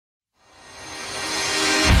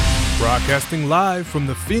Broadcasting live from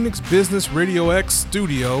the Phoenix Business Radio X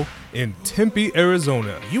studio in Tempe,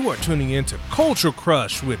 Arizona. You are tuning in to Culture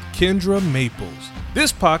Crush with Kendra Maples.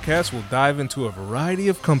 This podcast will dive into a variety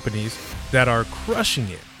of companies that are crushing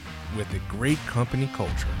it with a great company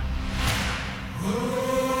culture.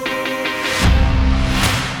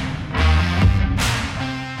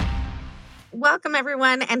 Welcome,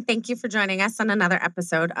 everyone, and thank you for joining us on another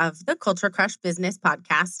episode of the Culture Crush Business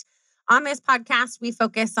Podcast. On this podcast, we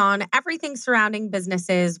focus on everything surrounding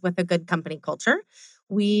businesses with a good company culture.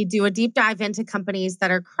 We do a deep dive into companies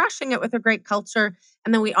that are crushing it with a great culture,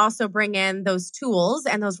 and then we also bring in those tools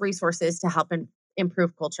and those resources to help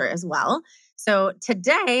improve culture as well. So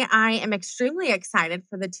today, I am extremely excited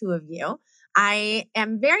for the two of you. I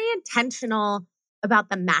am very intentional about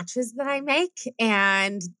the matches that I make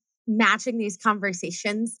and matching these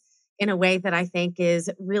conversations in a way that I think is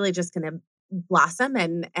really just going to blossom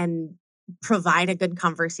and provide a good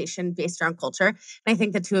conversation based around culture. And I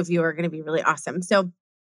think the two of you are going to be really awesome. So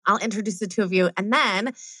I'll introduce the two of you, and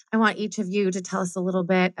then I want each of you to tell us a little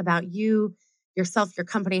bit about you, yourself, your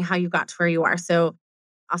company, how you got to where you are. So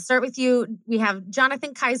I'll start with you. We have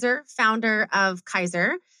Jonathan Kaiser, founder of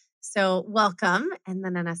Kaiser. So welcome. And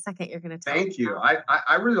then in a second, you're going to tell Thank you.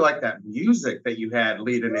 I really like that music that you had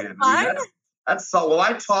leading in. I mean, that's so, will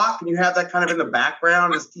I talk and you have that kind of in the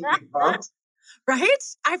background, just keep me pumped? Right?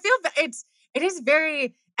 I feel it is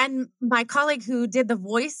very, and my colleague who did the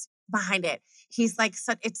voice behind it, he's like,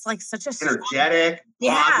 it's like such a energetic,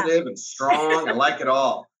 positive, and strong. I like it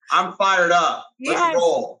all. I'm fired up. Let's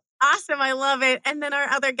roll. Awesome. I love it. And then our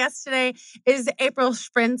other guest today is April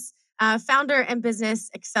Sprints, founder and business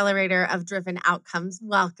accelerator of Driven Outcomes.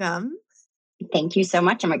 Welcome. Thank you so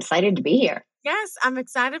much. I'm excited to be here. Yes, I'm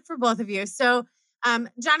excited for both of you. So,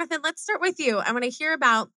 Jonathan, let's start with you. I want to hear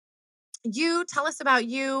about you. Tell us about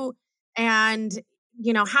you and,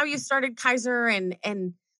 how you started Kaiser,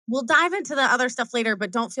 and we'll dive into the other stuff later,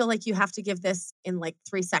 but don't feel like you have to give this in like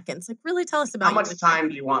 3 seconds. Like, really tell us about how much time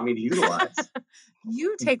do you want me to utilize?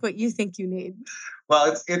 You take what you think you need.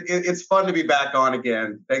 Well, it's fun to be back on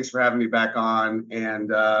again. Thanks for having me back on.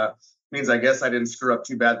 And means I guess I didn't screw up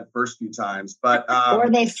too bad the first few times. But or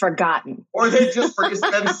they've forgotten. Or they've just it's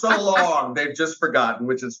been so long, they've just forgotten,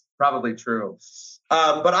 which is probably true.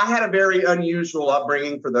 But I had a very unusual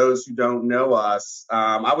upbringing for those who don't know us.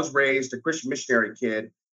 I was raised a Christian missionary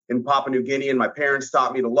kid in Papua New Guinea, and my parents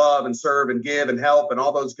taught me to love and serve and give and help and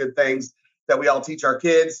all those good things that we all teach our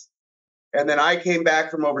kids. And then I came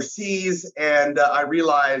back from overseas, and I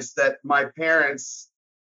realized that my parents,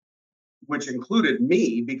 which included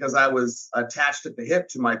me because I was attached at the hip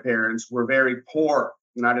to my parents, were very poor,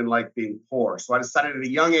 and I didn't like being poor. So I decided at a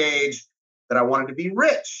young age that I wanted to be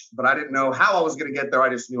rich, but I didn't know how I was going to get there. I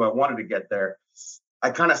just knew I wanted to get there. I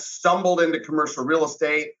kind of stumbled into commercial real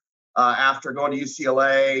estate after going to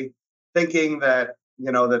UCLA, thinking that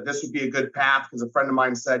that this would be a good path because a friend of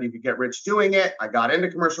mine said you could get rich doing it. I got into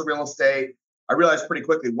commercial real estate. I realized pretty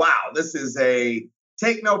quickly, wow, this is a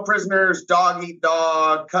take no prisoners, dog eat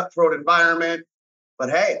dog, cutthroat environment. But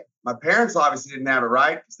hey, my parents obviously didn't have it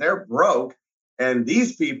right because they're broke. And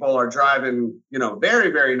these people are driving, very,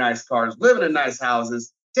 very nice cars, living in nice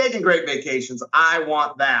houses, taking great vacations. I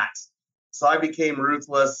want that. So I became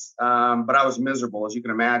ruthless, but I was miserable, as you can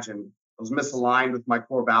imagine. I was misaligned with my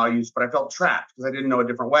core values, but I felt trapped because I didn't know a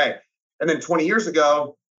different way. And then 20 years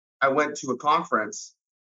ago, I went to a conference,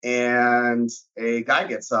 and a guy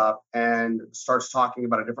gets up and starts talking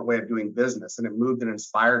about a different way of doing business. And it moved and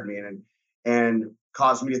inspired me and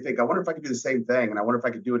caused me to think, I wonder if I could do the same thing. And I wonder if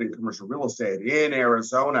I could do it in commercial real estate in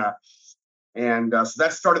Arizona. And so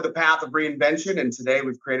that started the path of reinvention. And today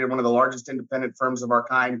we've created one of the largest independent firms of our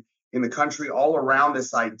kind in the country, all around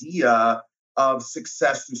this idea of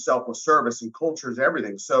success through selfless service, and culture is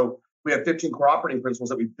everything. So we have 15 core operating principles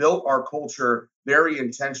that we built our culture very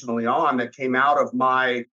intentionally on, that came out of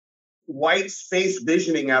my white space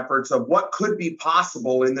visioning efforts of what could be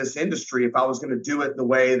possible in this industry if I was going to do it the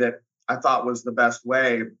way that I thought was the best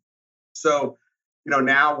way. So,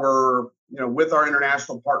 now we're, with our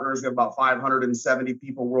international partners, we have about 570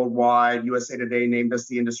 people worldwide. USA Today named us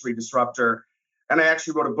the industry disruptor. And I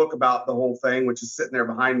actually wrote a book about the whole thing, which is sitting there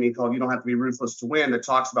behind me, called You Don't Have to Be Ruthless to Win, that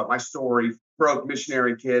talks about my story, broke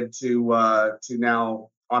missionary kid to now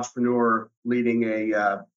entrepreneur leading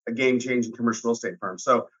a game-changing commercial real estate firm.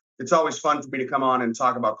 So it's always fun for me to come on and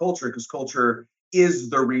talk about culture, because culture is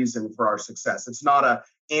the reason for our success. It's not an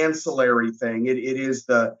ancillary thing. It is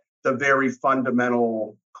the very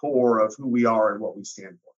fundamental core of who we are and what we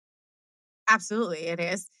stand for. Absolutely, it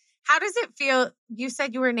is. How does it feel? You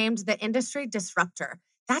said you were named the industry disruptor.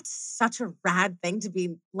 That's such a rad thing to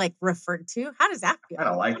be referred to. How does that feel? I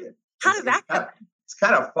don't like it. How did that go? It's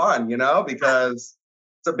kind of fun, because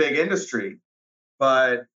it's a big industry.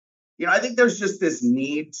 But, I think there's just this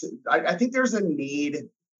need I think there's a need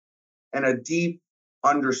and a deep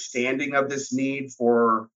understanding of this need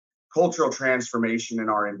for cultural transformation in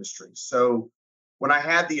our industry. So when I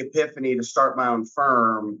had the epiphany to start my own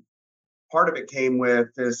firm, part of it came with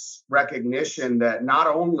this recognition that not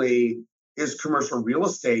only is commercial real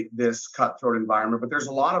estate this cutthroat environment, but there's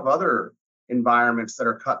a lot of other environments that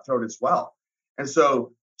are cutthroat as well. And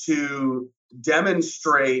so to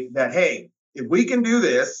demonstrate that, hey, if we can do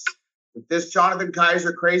this, if this Jonathan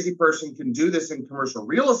Kaiser crazy person can do this in commercial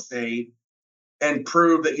real estate and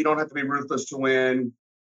prove that you don't have to be ruthless to win,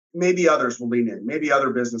 maybe others will lean in, maybe other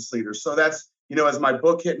business leaders. So that's, as my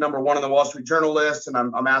book hit number 1 on the Wall Street Journal list, and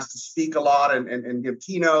I'm asked to speak a lot and give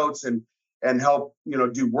keynotes and help,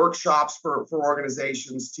 do workshops for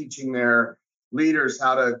organizations, teaching their leaders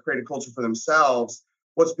how to create a culture for themselves.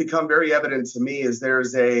 What's become very evident to me is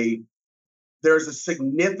there's a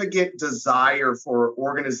significant desire for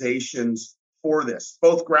organizations for this,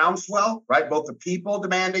 both groundswell, right? Both the people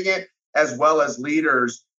demanding it, as well as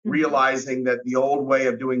leaders realizing that the old way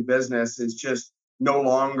of doing business is just no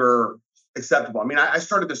longer acceptable. I mean, I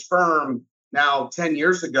started this firm now 10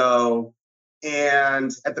 years ago,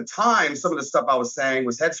 and at the time, some of the stuff I was saying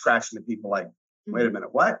was head scratching to people like, wait a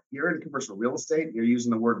minute, what? You're in commercial real estate? You're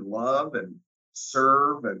using the word love and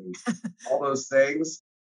serve and all those things.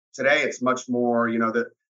 Today, it's much more,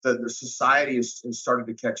 the society has started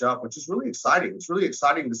to catch up, which is really exciting. It's really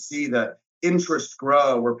exciting to see the interest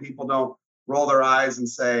grow where people don't roll their eyes and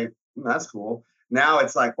say, that's cool. Now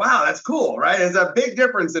it's like, wow, that's cool, right? There's a big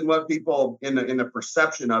difference in what people in the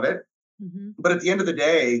perception of it. But at the end of the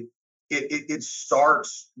day, it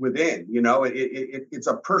starts within, it's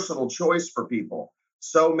a personal choice for people.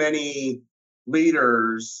 So many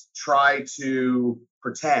leaders try to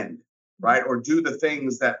pretend, right? Or do the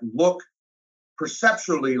things that look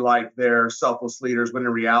perceptually like they're selfless leaders when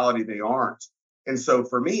in reality they aren't. And so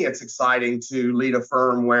for me, it's exciting to lead a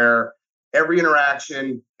firm where every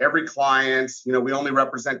interaction, every client, we only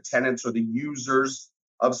represent tenants or the users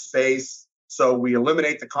of space. So we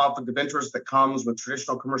eliminate the conflict of interest that comes with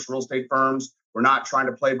traditional commercial real estate firms. We're not trying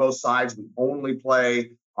to play both sides. We only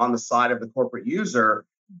play on the side of the corporate user.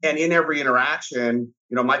 And in every interaction,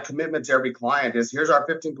 my commitment to every client is, here's our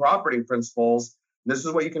 15 core operating principles. This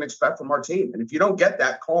is what you can expect from our team. And if you don't get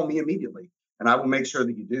that, call me immediately, and I will make sure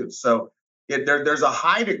that you do. So there's a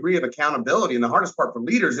high degree of accountability. And the hardest part for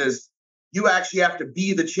leaders is you actually have to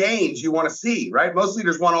be the change you want to see, right? Most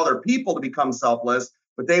leaders want all their people to become selfless,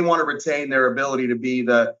 but they want to retain their ability to be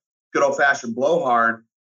the good old-fashioned blowhard.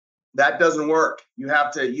 That doesn't work. You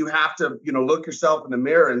have to, look yourself in the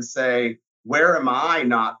mirror and say, where am I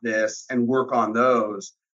not this, and work on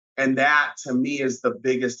those. And that to me is the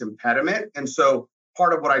biggest impediment. And so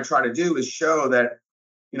part of what I try to do is show that,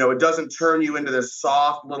 it doesn't turn you into this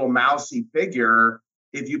soft little mousy figure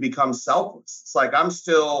if you become selfless. It's like, I'm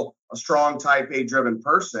still a strong type A driven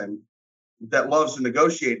person that loves to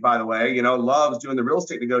negotiate, by the way, loves doing the real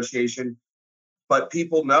estate negotiation. But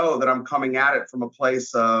people know that I'm coming at it from a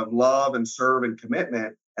place of love and serve and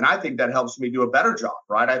commitment. And I think that helps me do a better job,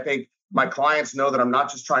 right? I think my clients know that I'm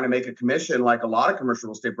not just trying to make a commission like a lot of commercial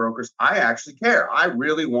real estate brokers. I actually care. I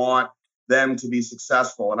really want them to be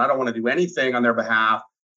successful. And I don't want to do anything on their behalf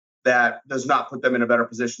that does not put them in a better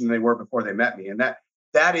position than they were before they met me. And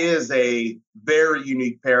that is a very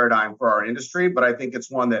unique paradigm for our industry. But I think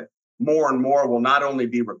it's one that more and more will not only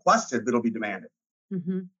be requested, but it'll be demanded.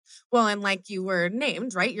 Well, and like you were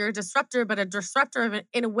named, right? You're a disruptor, but a disruptor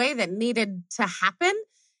in a way that needed to happen.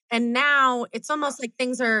 And now it's almost like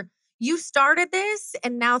you started this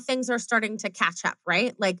and now things are starting to catch up,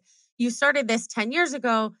 right? Like you started this 10 years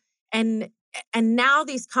ago and now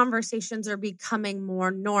these conversations are becoming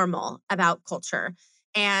more normal about culture.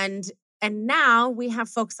 And now we have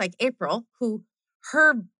folks like April who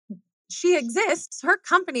her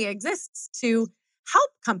company exists to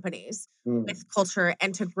help companies with culture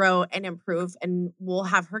and to grow and improve. And we'll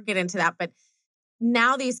have her get into that. But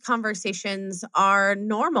now these conversations are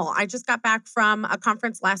normal. I just got back from a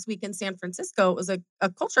conference last week in San Francisco. It was a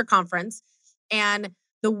culture conference. And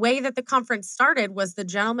the way that the conference started was the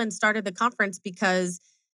gentleman started the conference because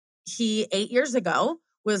he 8 years ago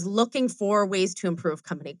was looking for ways to improve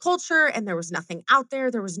company culture. And there was nothing out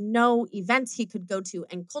there. There was no events he could go to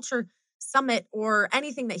and culture summit or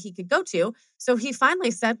anything that he could go to. So he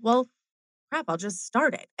finally said, well, crap, I'll just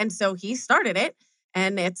start it. And so he started it,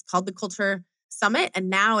 and it's called the Culture Summit.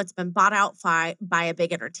 And now it's been bought out by a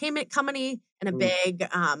big entertainment company and a big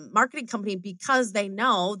marketing company because they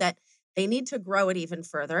know that they need to grow it even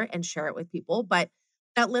further and share it with people. But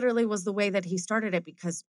that literally was the way that he started it,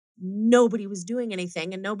 because nobody was doing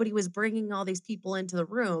anything and nobody was bringing all these people into the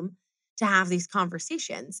room to have these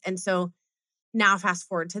conversations. And so now fast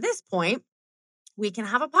forward to this point, we can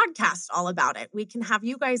have a podcast all about it. We can have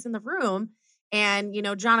you guys in the room and,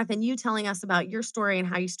 Jonathan, you telling us about your story and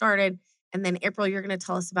how you started. And then April, you're going to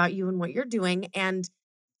tell us about you and what you're doing. And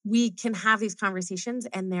we can have these conversations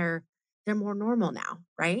and they're more normal now.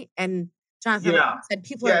 Right. And Jonathan, like Yeah. you said,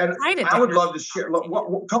 people Yeah. are And excited. I would love to share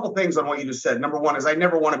a couple things on what you just said. Number one is I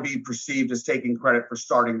never want to be perceived as taking credit for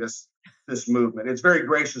starting this movement. It's very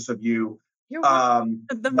gracious of you. You're welcome.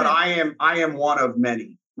 But I am one of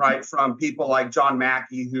many, right? From people like John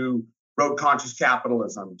Mackey, who wrote Conscious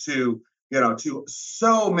Capitalism, to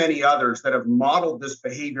so many others that have modeled this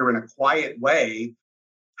behavior in a quiet way,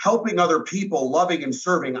 helping other people, loving and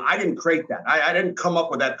serving. I didn't create that. I didn't come up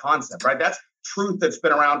with that concept, right? That's truth that's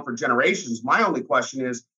been around for generations. My only question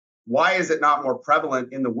is, why is it not more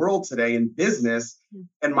prevalent in the world today in business?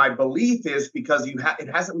 And my belief is because it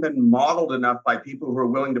hasn't been modeled enough by people who are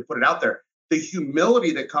willing to put it out there. The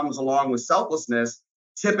humility that comes along with selflessness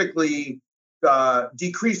typically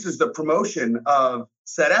decreases the promotion of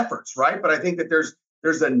said efforts, right? But I think that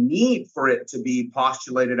there's a need for it to be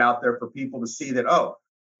postulated out there for people to see that, oh,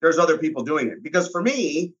 there's other people doing it. Because for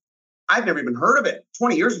me, I'd never even heard of it.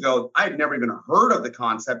 20 years ago, I'd never even heard of the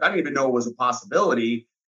concept. I didn't even know it was a possibility.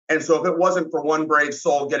 And so if it wasn't for one brave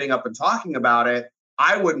soul getting up and talking about it,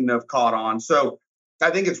 I wouldn't have caught on. So I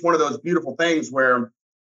think it's one of those beautiful things where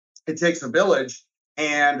it takes a village,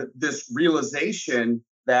 and this realization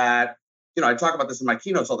that, I talk about this in my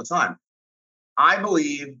keynotes all the time. I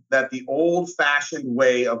believe that the old-fashioned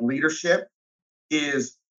way of leadership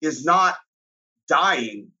is not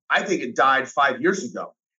dying. I think it died 5 years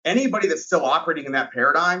ago. Anybody that's still operating in that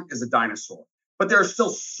paradigm is a dinosaur. But there are still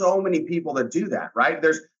so many people that do that, right?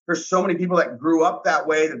 There's so many people that grew up that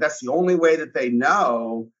way, that's the only way that they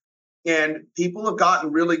know. And people have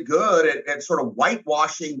gotten really good at sort of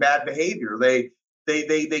whitewashing bad behavior. They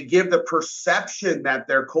give the perception that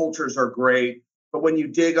their cultures are great, but when you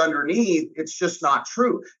dig underneath, it's just not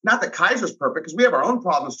true. Not that Kaiser's perfect, because we have our own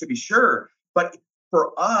problems to be sure, but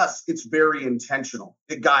for us, it's very intentional.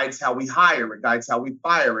 It guides how we hire, it guides how we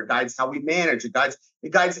fire, it guides how we manage, it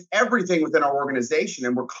guides everything within our organization.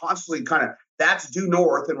 And we're constantly that's due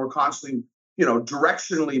north, and we're constantly,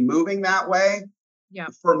 directionally moving that way. Yeah.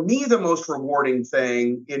 For me, the most rewarding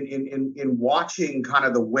thing in watching kind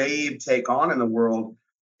of the wave take on in the world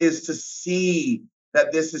is to see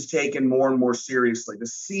that this is taken more and more seriously, to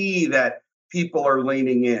see that people are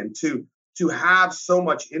leaning in, to have so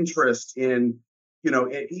much interest in,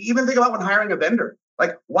 even think about when hiring a vendor.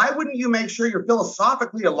 Like, why wouldn't you make sure you're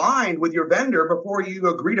philosophically aligned with your vendor before you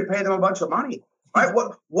agree to pay them a bunch of money, right?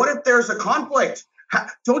 What if there's a conflict?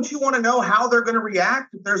 Don't you want to know how they're going to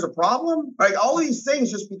react if there's a problem? Like, all these things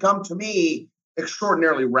just become, to me,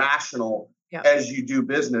 extraordinarily rational as you do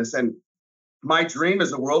business. And my dream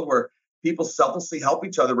is a world where people selflessly help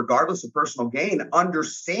each other, regardless of personal gain,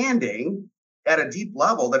 understanding at a deep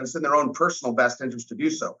level that it's in their own personal best interest to do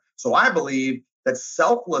so. So I believe that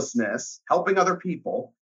selflessness, helping other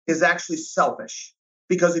people, is actually selfish.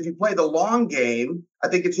 Because if you play the long game, I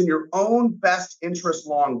think it's in your own best interest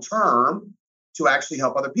long term to actually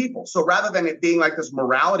help other people. So rather than it being like this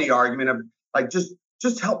morality argument of like, just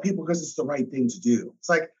help people because it's the right thing to do. It's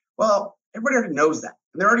like, well, everybody already knows that.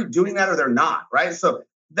 And they're already doing that or they're not, right? So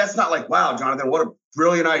that's not like, wow, Jonathan, what a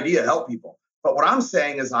brilliant idea, help people. But what I'm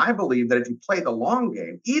saying is I believe that if you play the long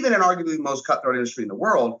game, even in arguably the most cutthroat industry in the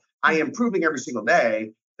world, I am proving every single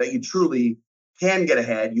day that you truly can get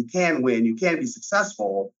ahead, you can win, you can be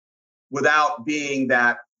successful without being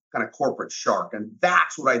that kind of corporate shark. And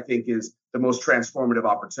that's what I think is the most transformative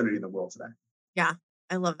opportunity in the world today. Yeah,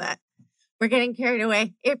 I love that. We're getting carried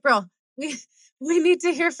away. April, we need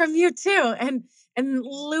to hear from you too, and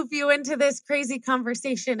loop you into this crazy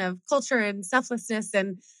conversation of culture and selflessness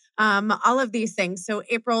and all of these things. So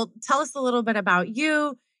April, tell us a little bit about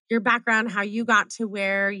you, your background, how you got to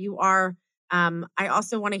where you are. I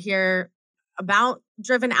also want to hear about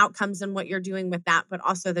Driven Outcomes and what you're doing with that, but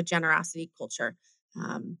also the generosity culture.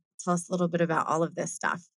 Tell us a little bit about all of this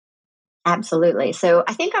stuff. Absolutely. So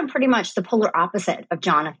I think I'm pretty much the polar opposite of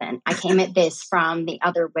Jonathan. I came at this from the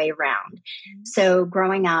other way around. So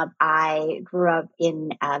growing up, I grew up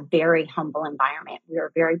in a very humble environment. We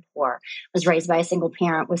were very poor. Was raised by a single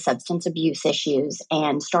parent with substance abuse issues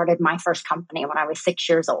and started my first company when I was 6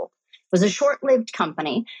 years old. It was a short-lived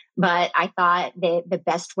company, but I thought that the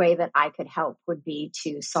best way that I could help would be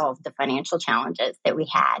to solve the financial challenges that we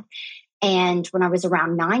had. And when I was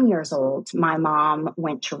around 9 years old, my mom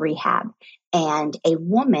went to rehab. And a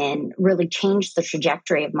woman really changed the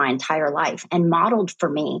trajectory of my entire life and modeled for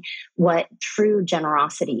me what true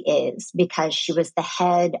generosity is, because she was the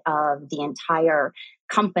head of the entire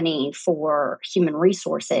company for human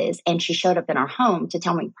resources. And she showed up in our home to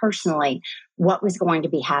tell me personally what was going to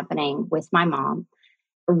be happening with my mom,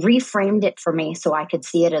 reframed it for me so I could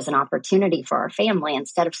see it as an opportunity for our family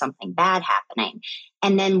instead of something bad happening.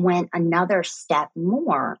 And then went another step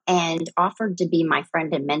more and offered to be my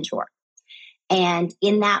friend and mentor. And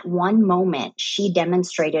in that one moment, she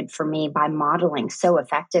demonstrated for me by modeling so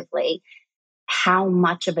effectively how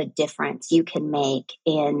much of a difference you can make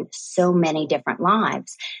in so many different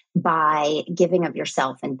lives by giving of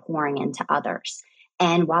yourself and pouring into others.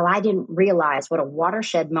 And while I didn't realize what a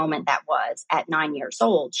watershed moment that was at 9 years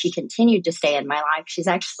old, she continued to stay in my life. She's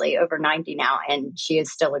actually over 90 now, and she is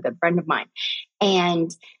still a good friend of mine. And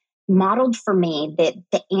modeled for me that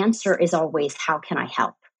the answer is always, how can I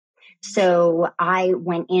help? So I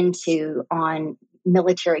went into on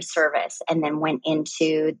military service and then went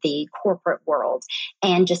into the corporate world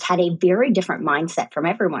and just had a very different mindset from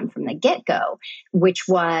everyone from the get-go, which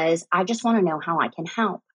was, I just want to know how I can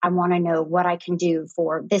help. I want to know what I can do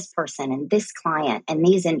for this person and this client and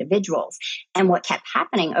these individuals. And what kept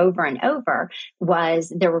happening over and over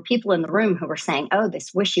was there were people in the room who were saying, oh,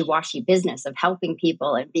 this wishy-washy business of helping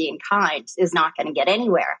people and being kind is not going to get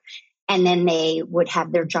anywhere. And then they would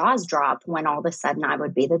have their jaws drop when all of a sudden I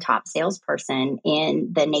would be the top salesperson in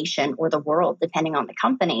the nation or the world, depending on the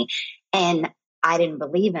company. And I didn't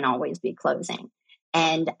believe in always be closing.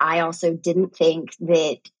 And I also didn't think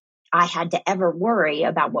that I had to ever worry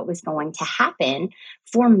about what was going to happen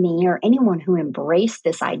for me or anyone who embraced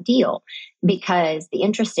this ideal. Because the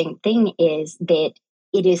interesting thing is that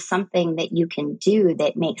it is something that you can do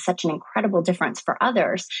that makes such an incredible difference for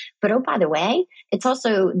others. But oh, by the way, it's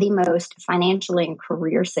also the most financially and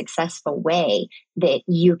career successful way that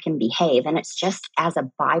you can behave. And it's just as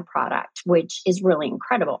a byproduct, which is really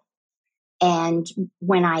incredible. And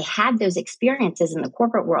when I had those experiences in the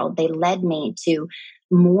corporate world, they led me to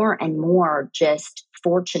more and more just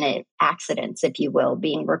fortunate accidents, if you will,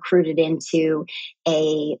 being recruited into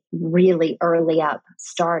a really early up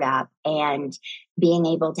startup and being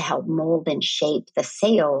able to help mold and shape the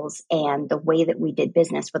sales and the way that we did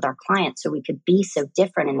business with our clients so we could be so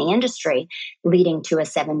different in the industry, leading to a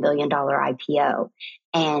 $7 billion IPO.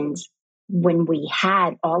 And when we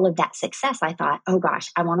had all of that success, I thought, oh gosh,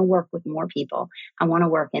 I want to work with more people. I want to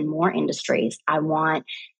work in more industries. I want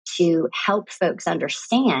to help folks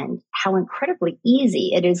understand how incredibly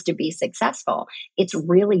easy it is to be successful. It's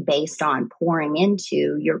really based on pouring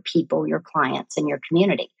into your people, your clients, and your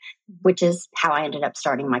community, which is how I ended up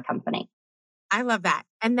starting my company. I love that.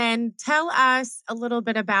 And then tell us a little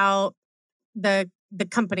bit about the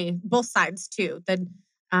company, both sides too,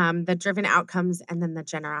 the driven outcomes and then the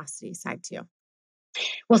generosity side too.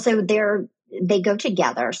 Well, so they go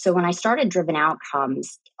together. So when I started Driven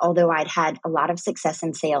Outcomes, although I'd had a lot of success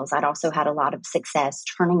in sales, I'd also had a lot of success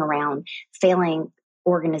turning around failing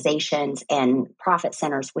organizations and profit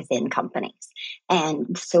centers within companies.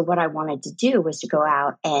 And so what I wanted to do was to go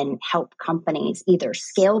out and help companies either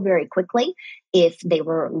scale very quickly if they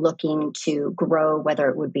were looking to grow, whether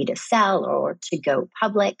it would be to sell or to go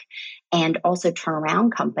public, and also turn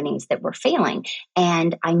around companies that were failing.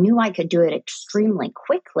 And I knew I could do it extremely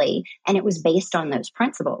quickly. And it was based on those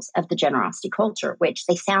principles of the generosity culture, which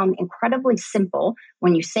they sound incredibly simple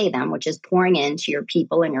when you say them, which is pouring into your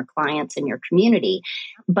people and your clients and your community.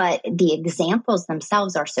 But the examples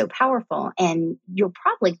themselves are so powerful. And you'll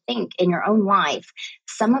probably think in your own life,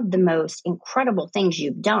 some of the most incredible things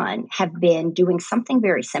you've done have been doing something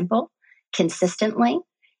very simple consistently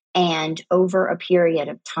and over a period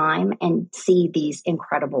of time and see these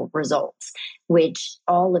incredible results, which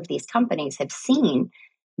all of these companies have seen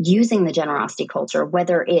using the generosity culture,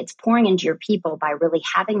 whether it's pouring into your people by really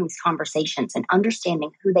having these conversations and understanding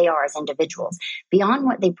who they are as individuals, beyond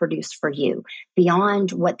what they produce for you,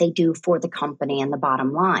 beyond what they do for the company and the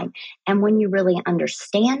bottom line. And when you really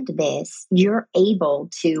understand this, you're able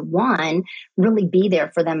to, one, really be there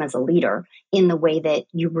for them as a leader in the way that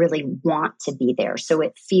you really want to be there. So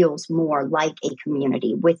it feels more like a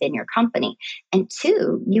community within your company. And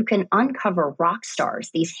two, you can uncover rock stars,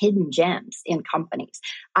 these hidden gems in companies.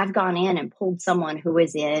 I've gone in and pulled someone who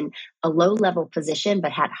is in a low-level position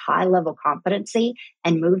but had high-level competency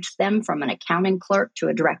and moved them from an accounting clerk to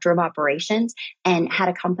a director of operations and had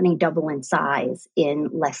a company double in size in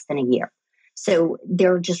less than a year. So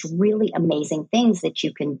there are just really amazing things that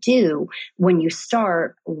you can do when you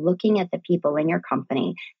start looking at the people in your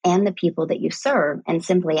company and the people that you serve and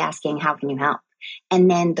simply asking, how can you help?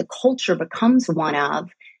 And then the culture becomes one of,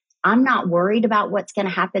 I'm not worried about what's going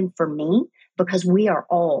to happen for me because we are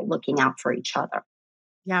all looking out for each other.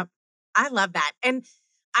 Yep. I love that. And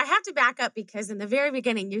I have to back up because in the very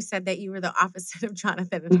beginning, you said that you were the opposite of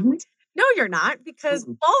Jonathan. Mhm. No, you're not, because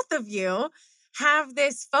both of you have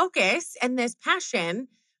this focus and this passion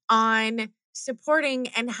on supporting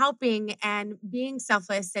and helping and being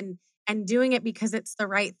selfless and doing it because it's the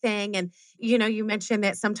right thing. And you mentioned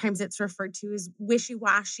that sometimes it's referred to as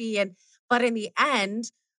wishy-washy, but in the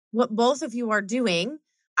end, what both of you are doing,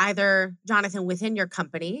 either Jonathan within your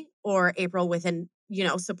company or April within,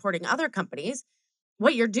 supporting other companies,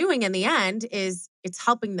 what you're doing in the end is it's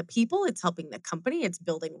helping the people, it's helping the company, it's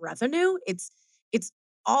building revenue. It's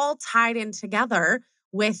all tied in together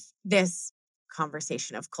with this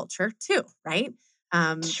conversation of culture too, right?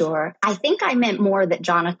 Sure. I think I meant more that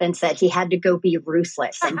Jonathan said he had to go be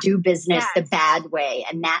ruthless and do business the bad way,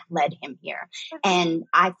 and that led him here. And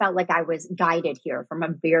I felt like I was guided here from a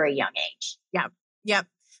very young age. Yep.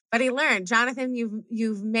 But he learned, Jonathan,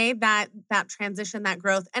 you've made that transition, that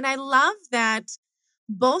growth. And I love that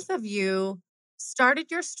both of you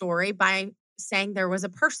started your story by saying there was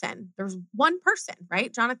one person,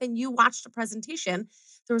 right? Jonathan, you watched a presentation.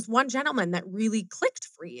 There was one gentleman that really clicked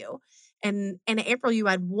for you. And in April, you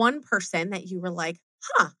had one person that you were like,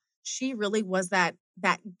 she really was that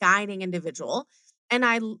guiding individual. And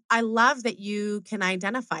I love that you can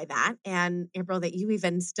identify that. And April, that you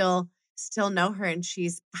even still know her. And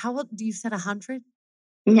she's, how old? Do you said 100?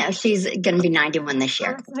 No, she's going to be 91 this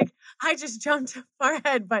year. I just jumped far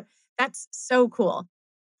ahead, but that's so cool.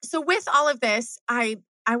 So with all of this, I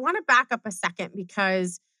want to back up a second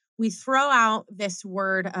because we throw out this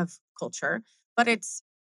word of culture, but it's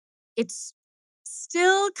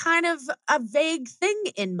still kind of a vague thing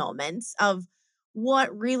in moments of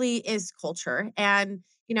what really is culture. And,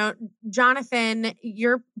 Jonathan,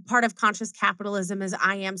 you're part of conscious capitalism as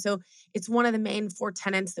I am. So it's one of the main 4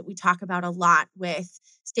 tenets that we talk about a lot with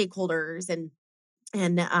stakeholders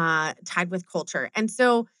and tied with culture. And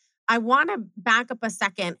so I want to back up a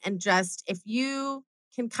second and just, if you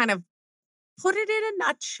can kind of put it in a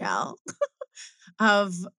nutshell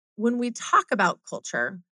of when we talk about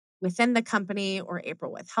culture within the company, or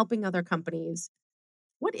April with helping other companies,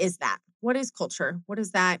 what is that? What is culture? What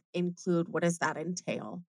does that include? What does that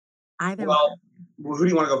entail? Well, who do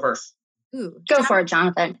you want to go first? Go for it,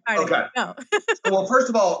 Jonathan. Okay. Well, first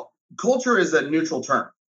of all, culture is a neutral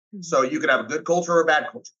term. Mm-hmm. So you could have a good culture or a bad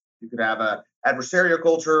culture. You could have an adversarial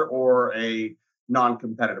culture or a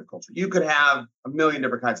non-competitive culture. You could have a million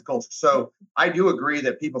different kinds of culture. So I do agree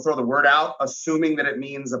that people throw the word out, assuming that it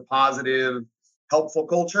means a positive, helpful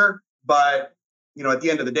culture. But, at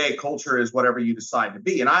the end of the day, culture is whatever you decide to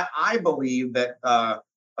be. And I believe that a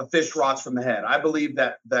fish rots from the head. I believe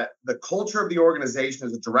that the culture of the organization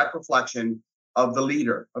is a direct reflection of the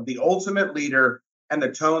leader, of the ultimate leader, and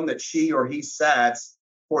the tone that she or he sets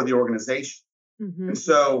for the organization. Mm-hmm. And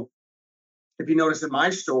so if you notice in my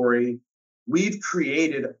story, we've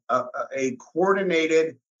created a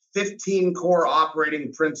coordinated 15 core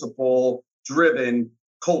operating principle driven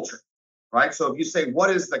culture, right? So if you say,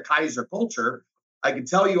 what is the Kaiser culture? I can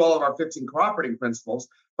tell you all of our 15 core operating principles,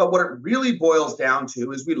 but what it really boils down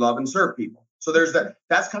to is we love and serve people. So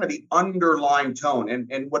that's kind of the underlying tone.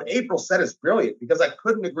 And what April said is brilliant, because I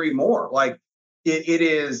couldn't agree more. Like it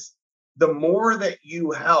is, the more that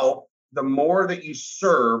you help, the more that you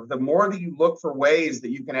serve, the more that you look for ways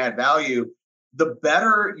that you can add value, the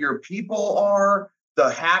better your people are,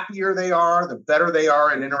 the happier they are, the better they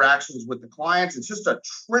are in interactions with the clients. It's just a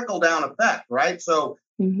trickle down effect, right? So,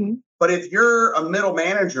 But if you're a middle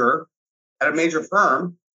manager at a major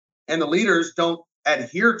firm and the leaders don't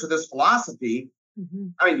adhere to this philosophy,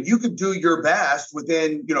 I mean, you could do your best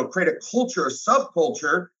within, create a culture, a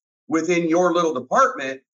subculture within your little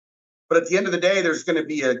department. But at the end of the day, there's going to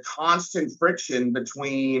be a constant friction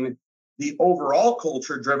between the overall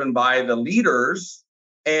culture driven by the leaders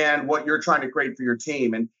and what you're trying to create for your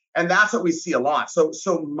team. And that's what we see a lot.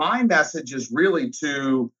 So my message is really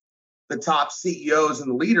to the top CEOs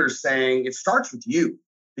and the leaders saying it starts with you.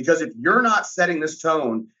 Because if you're not setting this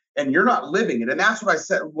tone and you're not living it, and that's what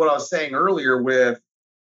I was saying earlier with,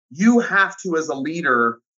 you have to, as a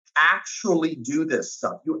leader, actually do this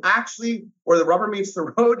stuff. You actually, where the rubber meets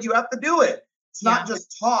the road, you have to do it. It's not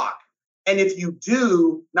just talk. And if you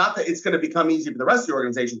do, not that it's going to become easy for the rest of the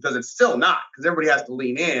organization, because it's still not, because everybody has to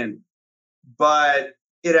lean in, but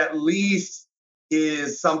it at least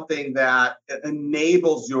is something that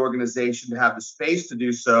enables the organization to have the space to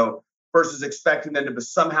do so versus expecting them to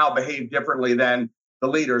somehow behave differently than the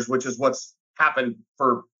leaders, which is what's happened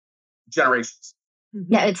for generations.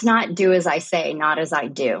 Yeah, it's not do as I say, not as I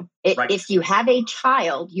do. Right. If you have a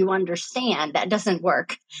child, you understand that doesn't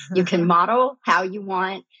work. You can model how you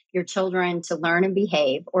want your children to learn and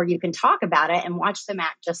behave, or you can talk about it and watch them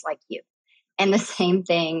act just like you. And the same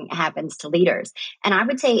thing happens to leaders. And I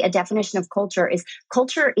would say a definition of culture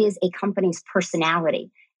is a company's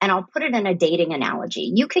personality. And I'll put it in a dating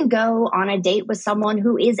analogy. You can go on a date with someone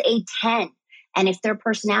who is a 10. And if their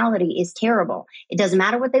personality is terrible, it doesn't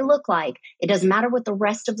matter what they look like. It doesn't matter what the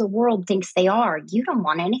rest of the world thinks they are. You don't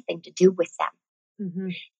want anything to do with them. Mm-hmm.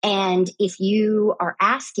 And if you are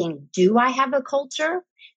asking, do I have a culture?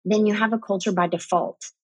 Then you have a culture by default.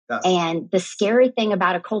 And the scary thing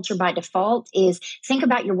about a culture by default is think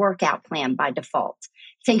about your workout plan by default.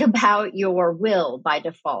 Think about your will by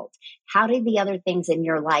default. How do the other things in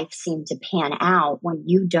your life seem to pan out when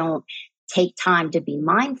you don't take time to be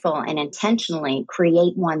mindful and intentionally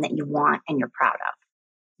create one that you want and you're proud of?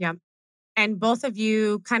 Yeah. And both of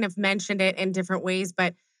you kind of mentioned it in different ways,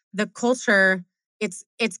 but the culture, it's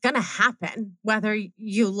going to happen whether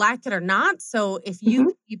you like it or not. So if you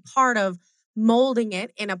can be part of molding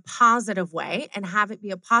it in a positive way and have it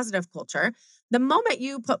be a positive culture, the moment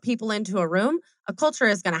you put people into a room, a culture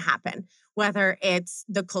is going to happen, whether it's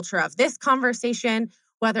the culture of this conversation,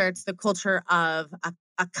 whether it's the culture of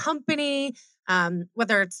a company,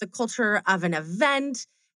 whether it's the culture of an event,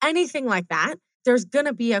 anything like that. There's going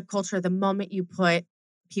to be a culture the moment you put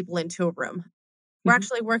people into a room. We're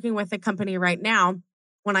actually working with a company right now.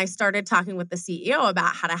 When I started talking with the CEO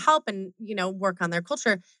about how to help and, work on their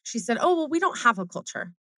culture, she said, "Oh, well, we don't have a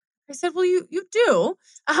culture." I said, "Well, you do.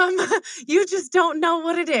 You just don't know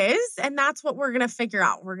what it is. And that's what we're going to figure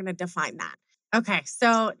out. We're going to define that." Okay.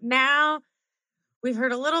 So now we've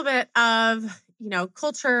heard a little bit of,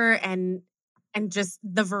 culture and just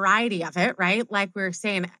the variety of it, right? Like we were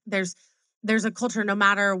saying, there's a culture no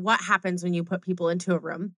matter what happens when you put people into a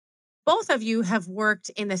room. Both of you have worked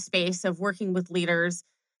in the space of working with leaders,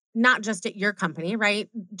 not just at your company, right?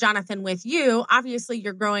 Jonathan, with you, obviously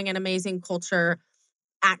you're growing an amazing culture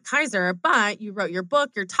at Kaiser, but you wrote your book,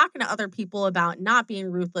 you're talking to other people about not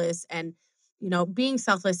being ruthless and, being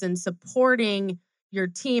selfless and supporting your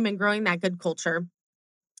team and growing that good culture.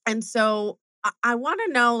 And so I want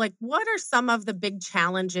to know, what are some of the big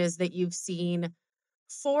challenges that you've seen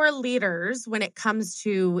for leaders when it comes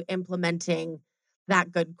to implementing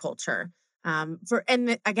that good culture?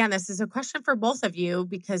 Again, this is a question for both of you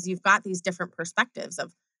because you've got these different perspectives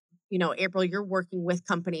of, April, you're working with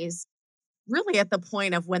companies really at the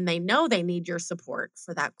point of when they know they need your support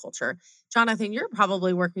for that culture. Jonathan, you're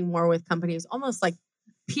probably working more with companies almost like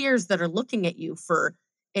peers that are looking at you for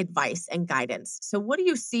advice and guidance. So what do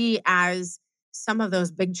you see as some of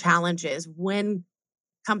those big challenges when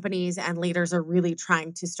companies and leaders are really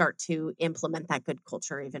trying to start to implement that good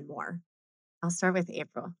culture even more? I'll start with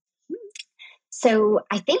April. So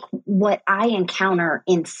I think what I encounter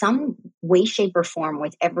in some way, shape, or form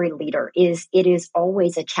with every leader is it is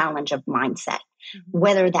always a challenge of mindset.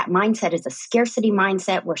 Whether that mindset is a scarcity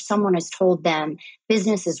mindset where someone has told them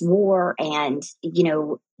business is war and,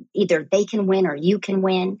 either they can win or you can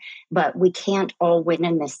win, but we can't all win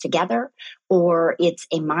in this together. Or it's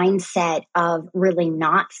a mindset of really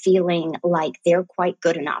not feeling like they're quite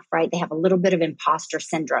good enough, right? They have a little bit of imposter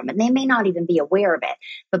syndrome and they may not even be aware of it.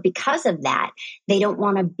 But because of that, they don't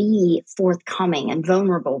want to be forthcoming and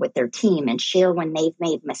vulnerable with their team and share when they've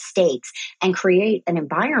made mistakes and create an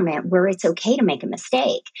environment where it's okay to make a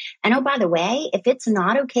mistake. And oh, by the way, if it's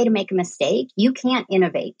not okay to make a mistake, you can't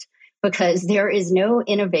innovate because there is no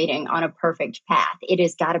innovating on a perfect path. It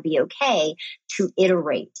has got to be okay to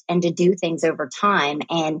iterate and to do things over time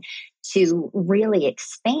and to really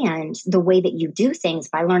expand the way that you do things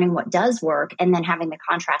by learning what does work and then having the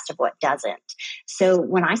contrast of what doesn't. So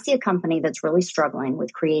when I see a company that's really struggling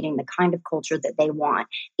with creating the kind of culture that they want,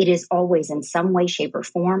 it is always in some way, shape, or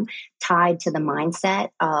form tied to the mindset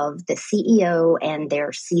of the CEO and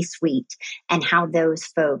their C-suite and how those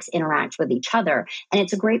folks interact with each other. And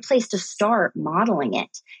it's a great place to start modeling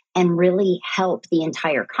it and really help the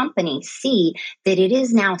entire company see that it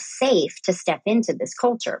is now safe to step into this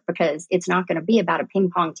culture because it's not going to be about a ping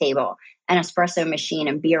pong table, an espresso machine,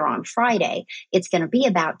 and beer on Friday. It's going to be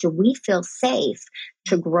about, do we feel safe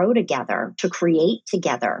to grow together, to create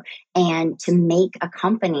together, and to make a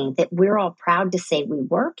company that we're all proud to say we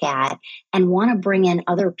work at and want to bring in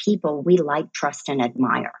other people we like, trust, and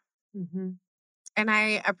admire. And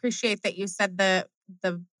I appreciate that you said the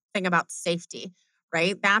thing about safety,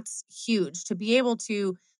 right? That's huge to be able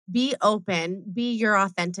to be open, be your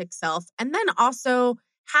authentic self, and then also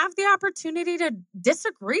have the opportunity to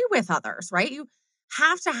disagree with others, right? You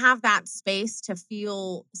have to have that space to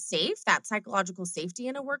feel safe, that psychological safety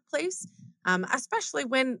in a workplace, especially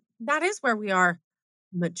when that is where we are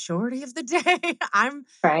majority of the day. I'm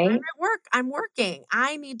Right? at work. I'm working.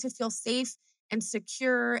 I need to feel safe and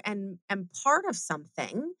secure and part of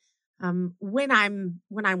something when I'm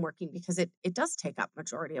working because it does take up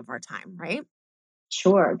majority of our time, right?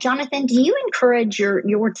 Sure. Jonathan, do you encourage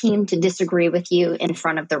your team to disagree with you in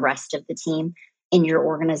front of the rest of the team in your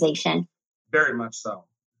organization? Very much so.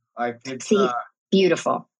 Like See,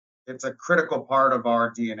 beautiful. it's a critical part of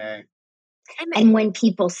our DNA. And And when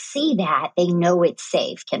people see that, they know it's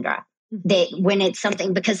safe, Kendra. That when it's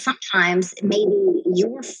something, because sometimes maybe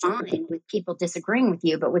you're fine with people disagreeing with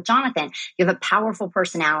you, but with Jonathan, you have a powerful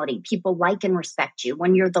personality. People like and respect you.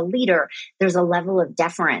 When you're the leader, there's a level of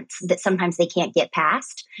deference that sometimes they can't get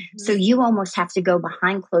past. So you almost have to go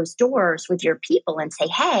behind closed doors with your people and say,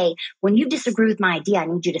 hey, when you disagree with my idea, I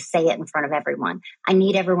need you to say it in front of everyone. I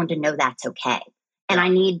need everyone to know that's okay. And I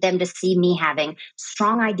need them to see me having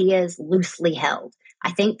strong ideas loosely held.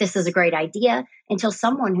 I think this is a great idea until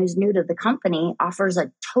someone who's new to the company offers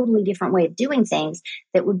a totally different way of doing things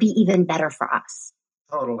that would be even better for us.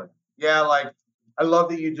 Totally. Yeah, like I love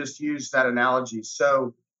that you just used that analogy.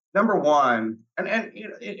 So number one, and you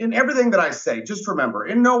know, in everything that I say, just remember,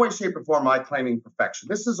 in no way, shape, or form am I claiming perfection.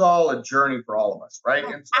 This is all a journey for all of us, right?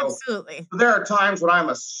 Oh, And so absolutely. there are times when I'm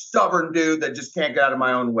a stubborn dude that just can't get out of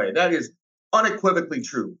my own way. That is unequivocally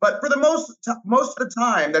true. But for the most of the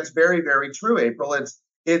time, that's very, very true, April.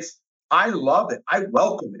 It's I love it. I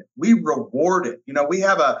welcome it. We reward it. You know, we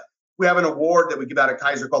have an award that we give out at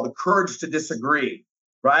Kaiser called the Courage to Disagree,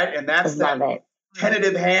 right? And I that's that love it.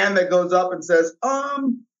 tentative hand that goes up and says,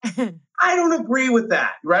 I don't agree with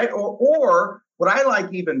that, right? Or what I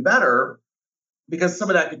like even better, because some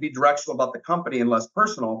of that could be directional about the company and less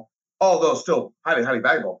personal, although still highly, highly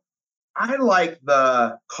valuable. I like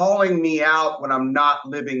the calling me out when I'm not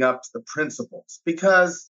living up to the principles,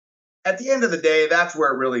 because at the end of the day, that's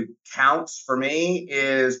where it really counts for me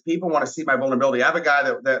is people want to see my vulnerability. I have a guy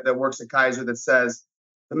that works at Kaiser that says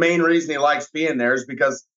the main reason he likes being there is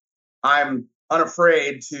because I'm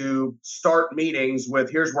unafraid to start meetings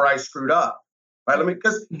with here's where I screwed up. Right?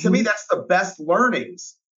 Because to me, that's the best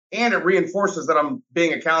learnings. And it reinforces that I'm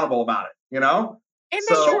being accountable about it, you know? And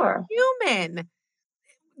that So you're human.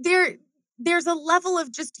 There's a level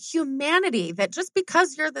of just humanity that just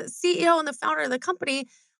because you're the CEO and the founder of the company,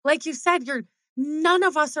 like you said, none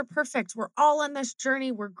of us are perfect. We're all on this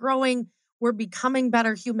journey. We're growing. We're becoming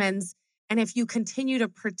better humans. And if you continue to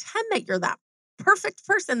pretend that you're that perfect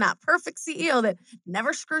person, that perfect CEO that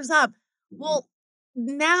never screws up, well,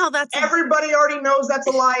 now that's everybody already knows that's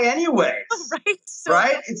a lie anyways. right. So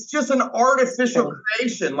Right? It's just an artificial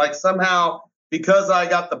creation. Like somehow, because I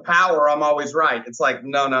got the power, I'm always right. It's like,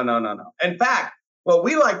 no, no, no, no, no. In fact, what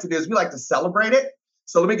we like to do is we like to celebrate it.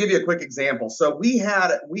 So let me give you a quick example. So we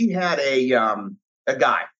had a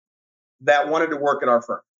guy that wanted to work at our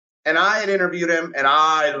firm. And I had interviewed him and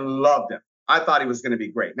I loved him. I thought he was going to be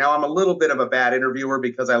great. Now I'm a little bit of a bad interviewer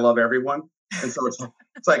because I love everyone. And so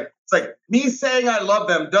it's like me saying I love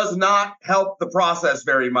them does not help the process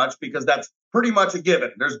very much because that's pretty much a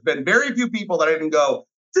given. There's been very few people that I didn't go,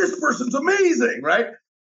 this person's amazing, right?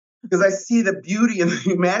 Because I see the beauty and the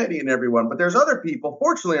humanity in everyone. But there's other people,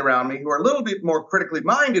 fortunately, around me who are a little bit more critically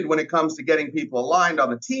minded when it comes to getting people aligned on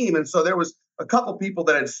the team. And so there was a couple people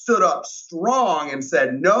that had stood up strong and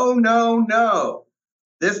said, no, no, no,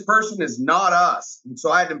 this person is not us. And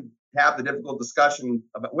so I had to have the difficult discussion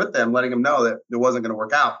with them, letting them know that it wasn't going to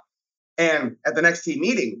work out. And at the next team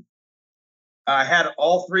meeting, I had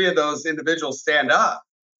all three of those individuals stand up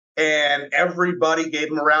and everybody gave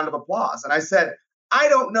them a round of applause. And I said, I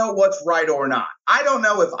don't know what's right or not. I don't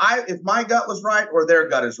know if my gut was right or their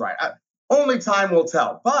gut is right. Only time will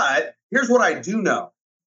tell. But here's what I do know.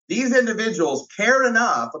 These individuals cared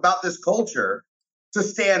enough about this culture to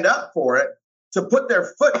stand up for it, to put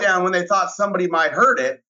their foot down when they thought somebody might hurt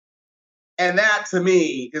it. And that to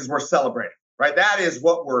me is worth celebrating, right? That is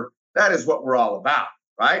what we're all about,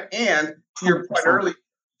 right? And to your point earlier,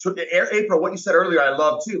 April, what you said earlier, I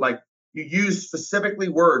love too. Like you use specifically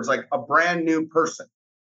words like a brand new person,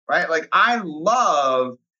 right? Like I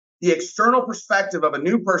love the external perspective of a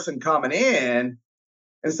new person coming in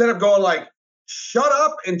instead of going like, shut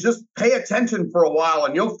up and just pay attention for a while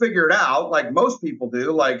and you'll figure it out like most people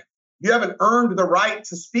do. Like you haven't earned the right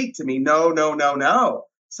to speak to me. No, no, no, no.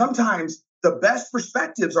 Sometimes the best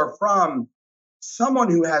perspectives are from someone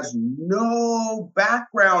who has no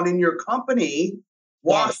background in your company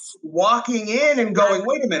walking in and going,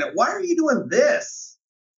 wait a minute, why are you doing this?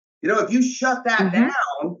 If you shut that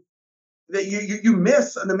down, that you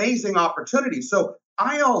miss an amazing opportunity. So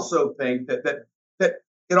I also think that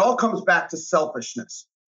it all comes back to selfishness.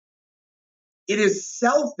 It is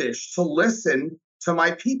selfish to listen to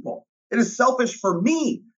my people. It is selfish for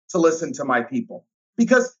me to listen to my people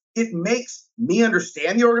because it makes me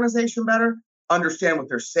understand the organization better, understand what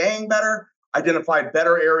they're saying better, identify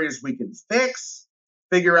better areas we can fix,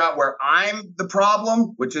 figure out where I'm the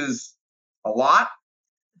problem, which is a lot.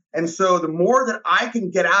 And so the more that I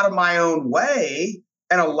can get out of my own way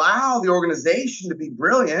and allow the organization to be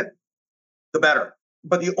brilliant, the better.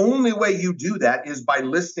 But the only way you do that is by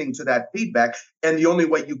listening to that feedback. And the only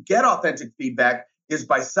way you get authentic feedback is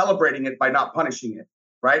by celebrating it, by not punishing it,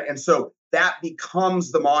 right? And so that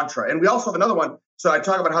becomes the mantra. And we also have another one. So I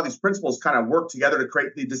talk about how these principles kind of work together to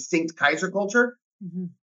create the distinct Kaiser culture. Mm-hmm.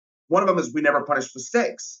 One of them is we never punish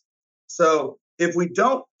mistakes. So if we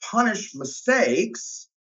don't punish mistakes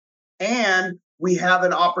and we have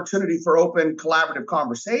an opportunity for open collaborative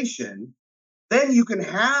conversation, then you can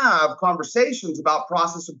have conversations about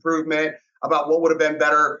process improvement, about what would have been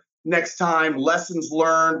better next time, lessons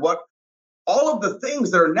learned, all of the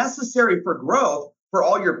things that are necessary for growth for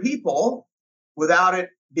all your people without it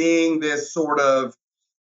being this sort of,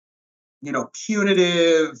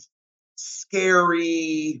 punitive,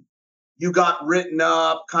 scary, you got written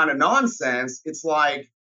up kind of nonsense. It's like,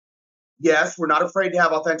 yes, we're not afraid to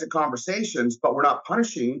have authentic conversations, but we're not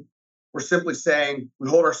punishing. We're simply saying we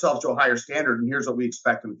hold ourselves to a higher standard, and here's what we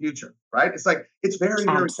expect in the future, right? It's like, it's very,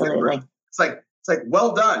 very different. It's like,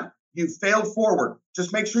 well done. You failed forward.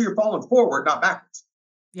 Just make sure you're falling forward, not backwards.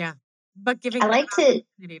 Yeah. But giving I like to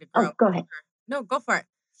grow. Oh, go ahead. No, go for it.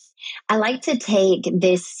 I like to take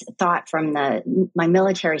this thought from my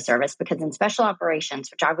military service, because in special operations,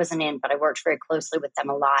 which I wasn't in, but I worked very closely with them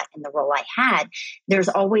a lot in the role I had, there's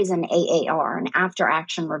always an AAR, an after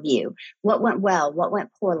action review. What went well? What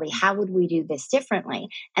went poorly? How would we do this differently?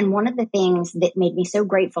 And one of the things that made me so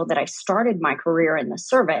grateful that I started my career in the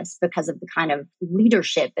service because of the kind of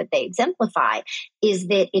leadership that they exemplify is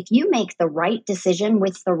that if you make the right decision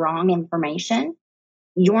with the wrong information,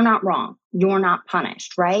 you're not wrong. You're not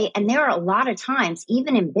punished, right? And there are a lot of times,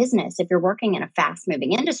 even in business, if you're working in a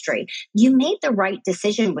fast-moving industry, you made the right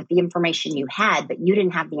decision with the information you had, but you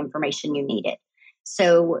didn't have the information you needed.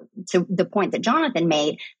 So to the point that Jonathan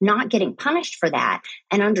made, not getting punished for that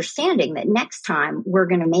and understanding that next time we're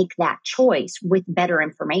going to make that choice with better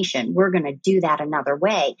information, we're going to do that another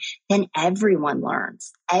way, then everyone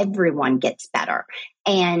learns, everyone gets better.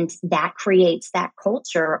 And that creates that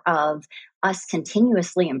culture of us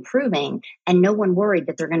continuously improving and no one worried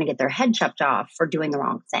that they're going to get their head chopped off for doing the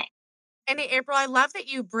wrong thing. And April, I love that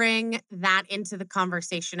you bring that into the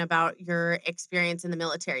conversation about your experience in the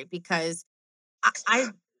military, because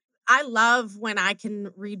I love when I can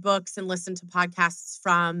read books and listen to podcasts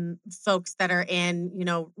from folks that are in,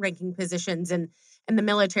 ranking positions in the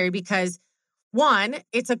military, because one,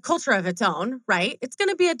 it's a culture of its own, right? It's going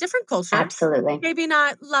to be a different culture. Absolutely. Maybe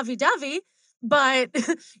not lovey-dovey, but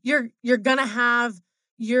you're going to have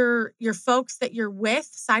your folks that you're with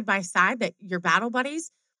side by side, that your battle buddies,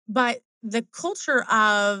 but the culture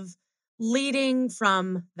of leading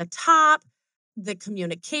from the top, the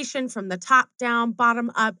communication from the top down, bottom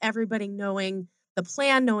up, everybody knowing the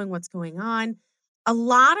plan, knowing what's going on. A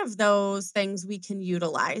lot of those things we can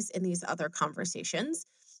utilize in these other conversations.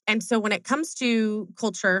 And so when it comes to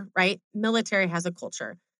culture, right? Military has a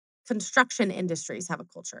culture. Construction industries have a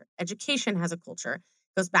culture. Education has a culture.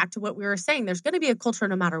 It goes back to what we were saying. There's going to be a culture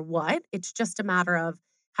no matter what. It's just a matter of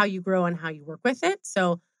how you grow and how you work with it.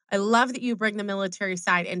 So I love that you bring the military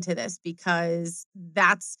side into this, because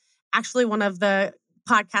that's actually one of the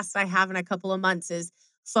podcasts I have in a couple of months is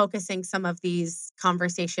focusing some of these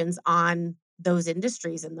conversations on those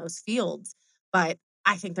industries and those fields. But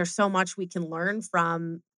I think there's so much we can learn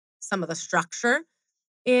from some of the structure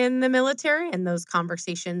in the military and those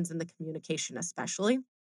conversations and the communication especially.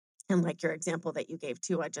 And like your example that you gave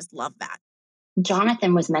too, I just love that.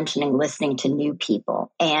 Jonathan was mentioning listening to new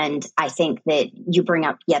people. And I think that you bring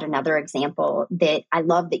up yet another example that I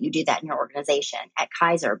love that you do that in your organization at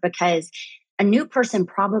Kaiser, because a new person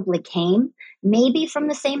probably came maybe from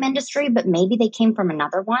the same industry, but maybe they came from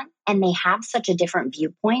another one and they have such a different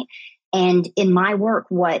viewpoint. And in my work,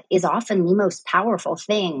 what is often the most powerful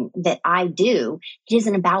thing that I do, it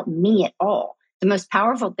isn't about me at all. the most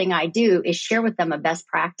powerful thing I do is share with them a best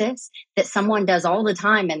practice that someone does all the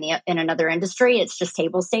time in another industry. It's just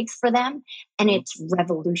table stakes for them, and it's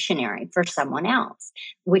revolutionary for someone else,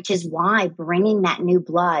 which is why bringing that new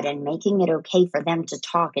blood and making it okay for them to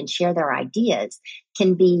talk and share their ideas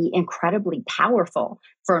can be incredibly powerful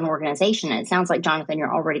for an organization. And it sounds like, Jonathan,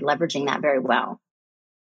 you're already leveraging that very well.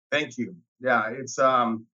 Thank you. Yeah, it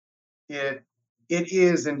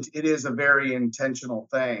is a very intentional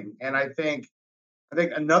thing. And I think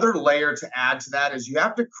another layer to add to that is you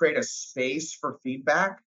have to create a space for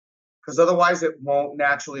feedback, because otherwise it won't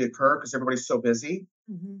naturally occur because everybody's so busy.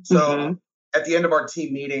 So at the end of our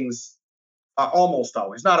team meetings, almost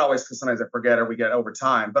always, not always, because sometimes I forget or we get over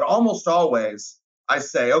time, but almost always I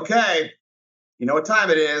say, okay, you know what time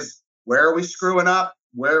it is? Where are we screwing up?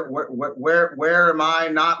 Where am I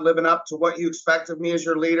not living up to what you expect of me as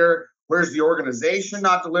your leader? Where's the organization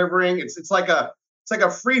not delivering? It's like a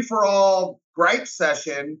free for all gripe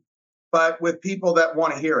session, but with people that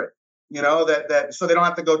want to hear it. That so they don't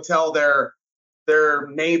have to go tell their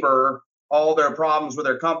neighbor all their problems with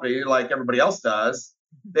their company like everybody else does.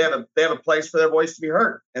 They have a place for their voice to be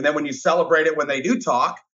heard. And then when you celebrate it when they do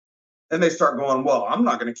talk, then they start going, well, I'm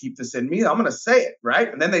not going to keep this in me. I'm going to say it,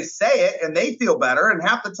 right? And then they say it and they feel better. And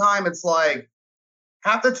half the time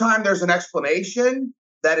there's an explanation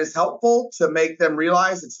that is helpful to make them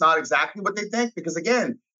realize it's not exactly what they think. Because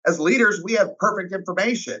again, as leaders, we have perfect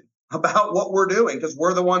information about what we're doing because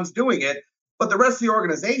we're the ones doing it, but the rest of the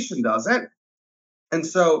organization doesn't. And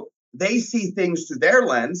so they see things through their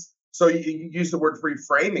lens. So you used the word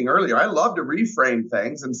reframing earlier. I love to reframe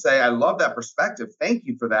things and say, I love that perspective. Thank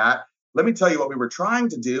you for that. Let me tell you what we were trying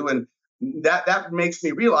to do. And that makes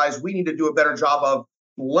me realize we need to do a better job of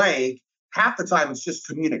blank. Half the time it's just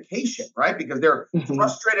communication, right? Because they're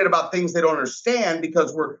frustrated about things they don't understand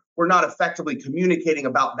because we're not effectively communicating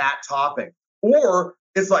about that topic. Or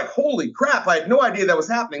it's like, holy crap, I had no idea that was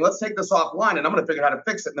happening. Let's take this offline and I'm going to figure out how to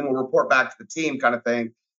fix it. And then we'll report back to the team kind of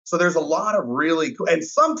thing. So there's a lot of really cool, and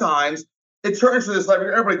sometimes it turns to this like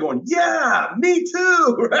everybody going, yeah, me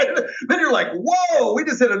too, right? Then you're like, whoa, we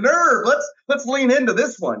just hit a nerve. Let's lean into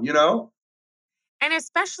this one, And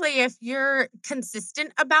especially if you're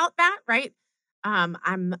consistent about that, right?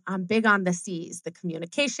 I'm big on the C's, the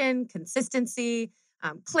communication, consistency,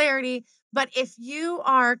 clarity. But if you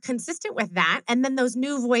are consistent with that, and then those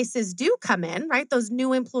new voices do come in, right? Those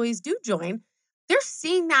new employees do join, they're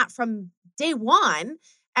seeing that from day one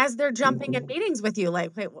as they're jumping in meetings with you.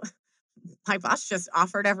 Like, wait, my boss just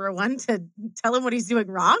offered everyone to tell him what he's doing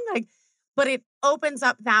wrong. But it opens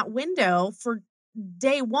up that window for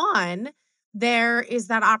day one. There is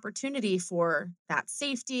that opportunity for that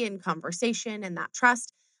safety and conversation and that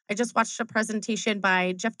trust. I just watched a presentation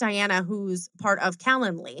by Jeff Diana, who's part of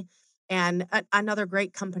Calendly, and another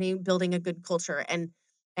great company building a good culture.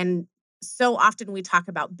 And so often we talk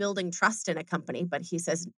about building trust in a company, but he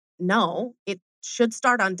says, no, it should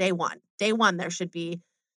start on day one. Day one, there should be,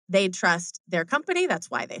 they trust their company. That's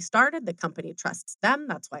why they started. The company trusts them.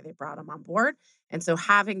 That's why they brought them on board. And so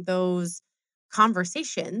having those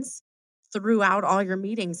conversations throughout all your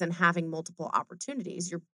meetings and having multiple opportunities,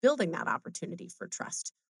 you're building that opportunity for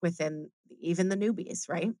trust within even the newbies,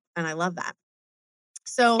 right? And I love that.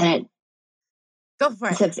 So go for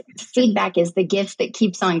it. So feedback is the gift that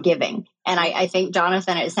keeps on giving. And I think,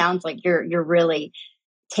 Jonathan, it sounds like you're really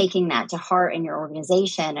taking that to heart in your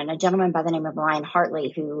organization. And a gentleman by the name of Ryan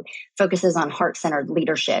Hartley, who focuses on heart-centered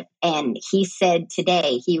leadership. And he said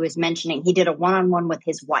today, he was mentioning, he did a one-on-one with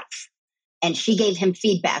his wife. And she gave him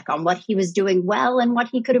feedback on what he was doing well and what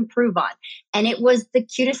he could improve on. And it was the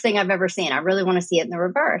cutest thing I've ever seen. I really want to see it in the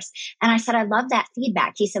reverse. And I said, I love that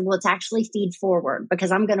feedback. He said, well, it's actually feed forward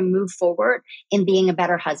because I'm going to move forward in being a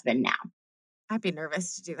better husband now. I'd be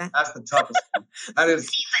nervous to do that. That's the toughest one.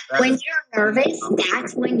 When you're nervous,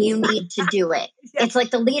 that's when you need to do it. Yeah. It's like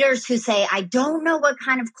the leaders who say, I don't know what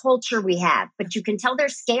kind of culture we have, but you can tell they're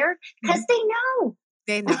scared because they know.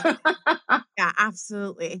 They know. Yeah,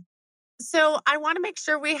 absolutely. So I want to make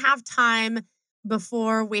sure we have time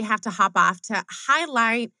before we have to hop off to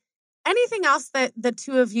highlight anything else that the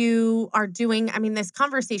two of you are doing. I mean, this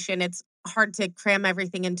conversation, it's hard to cram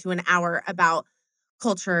everything into an hour about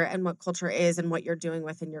culture and what culture is and what you're doing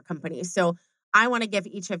within your company. So I want to give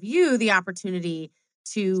each of you the opportunity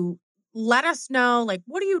to let us know, like,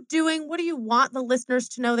 what are you doing? What do you want the listeners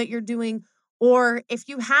to know that you're doing? Or if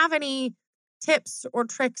you have any tips or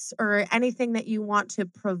tricks or anything that you want to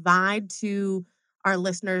provide to our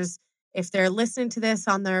listeners, if they're listening to this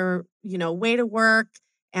on their, way to work,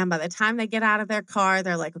 and by the time they get out of their car,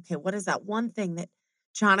 they're like, okay, what is that one thing that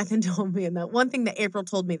Jonathan told me and that one thing that April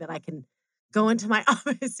told me that I can go into my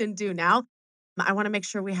office and do now? I want to make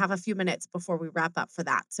sure we have a few minutes before we wrap up for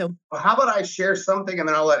that. So Well, how about I share something and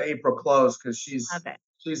then I'll let April close because love it.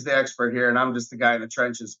 she's the expert here and I'm just the guy in the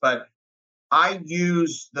trenches. But I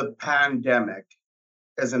use the pandemic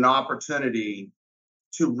as an opportunity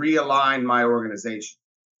to realign my organization.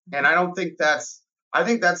 And I think that's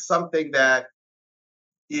something that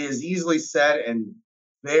is easily said and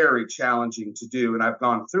very challenging to do. And I've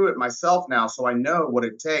gone through it myself now, so I know what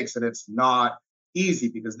it takes, and it's not easy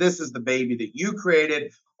because this is the baby that you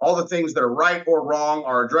created. All the things that are right or wrong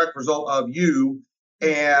are a direct result of you.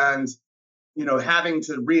 And, having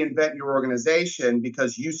to reinvent your organization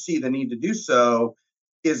because you see the need to do so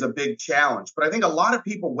is a big challenge. But I think a lot of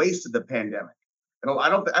people wasted the pandemic. And I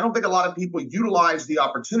don't think a lot of people utilized the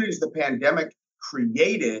opportunities the pandemic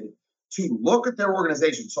created to look at their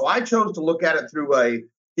organization. So I chose to look at it through a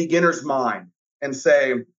beginner's mind and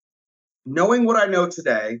say, knowing what I know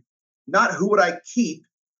today, not who would I keep,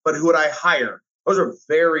 but who would I hire? Those are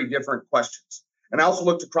very different questions. And I also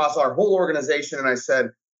looked across our whole organization and I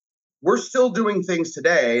said, we're still doing things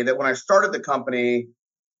today that when I started the company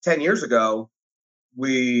 10 years ago,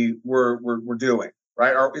 we were doing,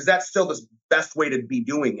 right? Or is that still the best way to be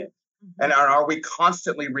doing it? Mm-hmm. And are we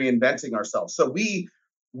constantly reinventing ourselves? So we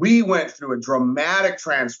went through a dramatic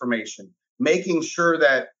transformation, making sure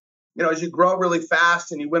that, as you grow really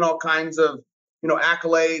fast and you win all kinds of,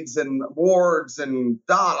 accolades and awards and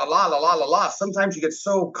sometimes you get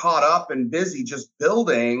so caught up and busy just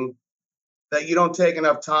building that you don't take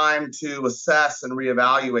enough time to assess and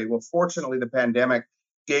reevaluate. Well, fortunately, the pandemic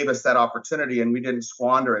gave us that opportunity and we didn't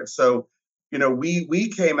squander it. So, we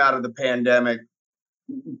came out of the pandemic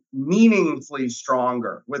meaningfully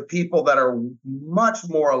stronger with people that are much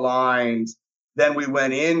more aligned than we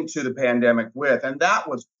went into the pandemic with. And that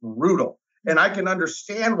was brutal. And I can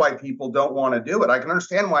understand why people don't want to do it. I can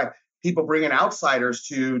understand why people bring in outsiders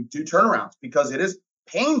to do turnarounds because it is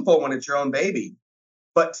painful when it's your own baby.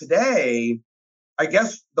 But today, I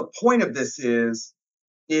guess the point of this is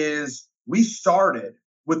we started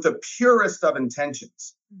with the purest of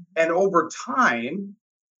intentions. And over time,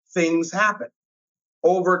 things happen.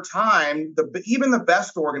 Over time, even the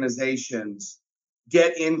best organizations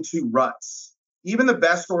get into ruts. Even the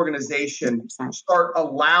best organizations start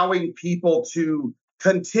allowing people to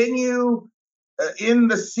continue in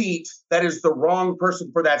the seat that is the wrong person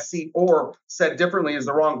for that seat, or said differently, is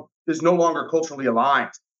no longer culturally aligned.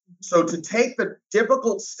 So to take the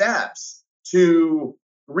difficult steps to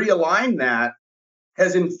realign that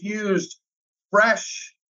has infused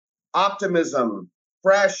fresh optimism,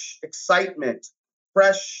 fresh excitement,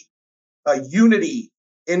 fresh unity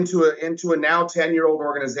into a now 10-year-old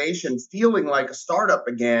organization feeling like a startup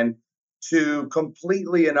again to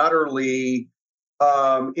completely and utterly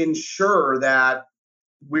ensure that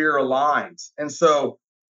we're aligned. And so,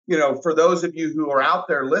 for those of you who are out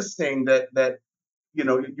there listening that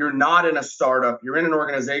you're not in a startup, you're in an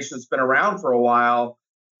organization that's been around for a while,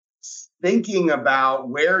 thinking about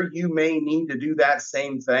where you may need to do that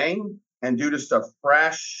same thing and do just a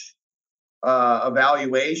fresh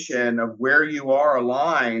evaluation of where you are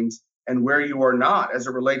aligned and where you are not as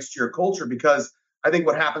it relates to your culture. Because I think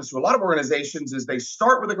what happens to a lot of organizations is they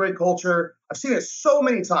start with a great culture. I've seen it so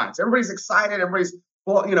many times. Everybody's excited.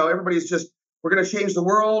 Everybody's just, we're going to change the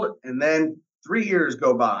world. And then 3 years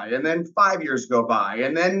go by, and then 5 years go by,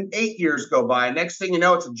 and then 8 years go by. Next thing you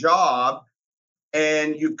know, it's a job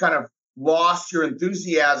and you've kind of lost your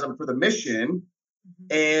enthusiasm for the mission.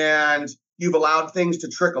 Mm-hmm. And you've allowed things to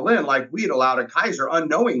trickle in, like we had allowed at Kaiser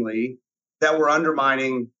unknowingly, that were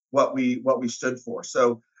undermining what we stood for.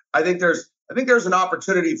 So I think there's an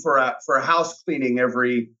opportunity for a house cleaning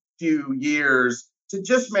every few years to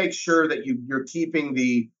just make sure that you're keeping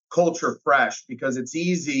the culture fresh, because it's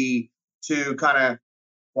easy to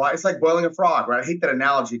it's like boiling a frog, right? I hate that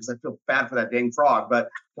analogy because I feel bad for that dang frog, but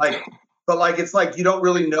it's like you don't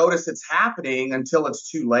really notice it's happening until it's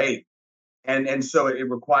too late. And so it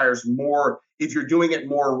requires more. If you're doing it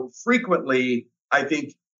more frequently, I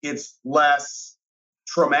think it's less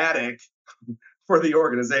traumatic for the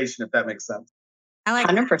organization, if that makes sense. I like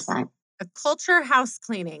 100%. A culture house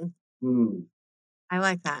cleaning. I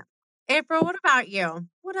like that. April, what about you?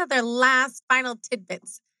 What other last final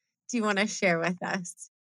tidbits do you want to share with us?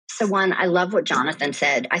 So one, I love what Jonathan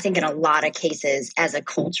said. I think in a lot of cases, as a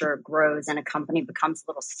culture grows and a company becomes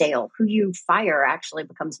a little stale, who you fire actually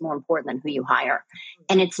becomes more important than who you hire.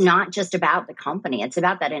 And it's not just about the company, it's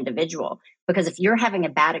about that individual. Because if you're having a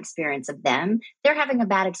bad experience of them, they're having a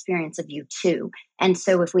bad experience of you too. And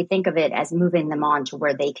so if we think of it as moving them on to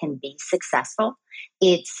where they can be successful,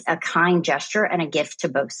 it's a kind gesture and a gift to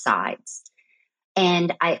both sides.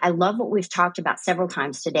 And I love what we've talked about several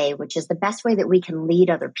times today, which is the best way that we can lead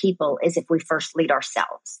other people is if we first lead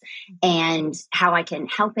ourselves. And how I can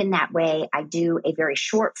help in that way, I do a very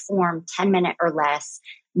short form, 10-minute or less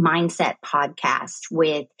mindset podcast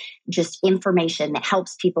with just information that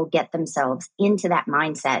helps people get themselves into that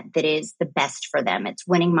mindset that is the best for them. It's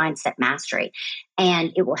winning mindset mastery.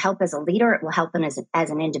 And it will help as a leader. It will help as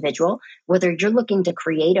an individual, whether you're looking to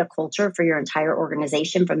create a culture for your entire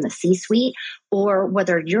organization from the C-suite, or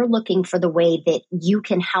whether you're looking for the way that you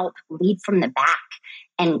can help lead from the back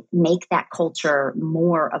and make that culture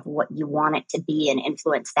more of what you want it to be and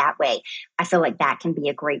influence that way. I feel like that can be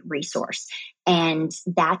a great resource. And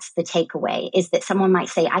that's the takeaway, is that someone might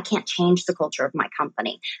say, I can't change the culture of my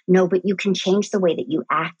company. No, but you can change the way that you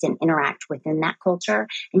act and interact within that culture.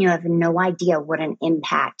 And you have no idea what an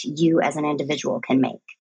impact you as an individual can make.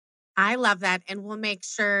 I love that. And we'll make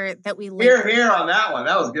sure that we link. Here on that one.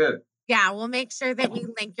 That was good. Yeah, we'll make sure that we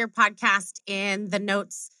link your podcast in the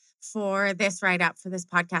notes for this write-up for this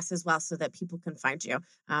podcast as well, so that people can find you.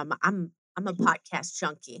 I'm a podcast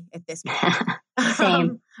junkie at this point.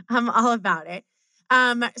 Same. I'm all about it.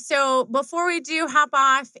 So before we do hop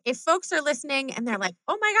off, if folks are listening and they're like,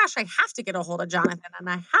 oh my gosh, I have to get a hold of Jonathan and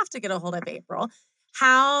I have to get a hold of April,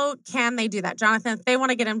 how can they do that? Jonathan, if they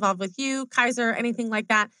want to get involved with you, Kaiser, anything like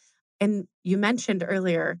that. And you mentioned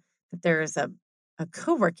earlier that there is a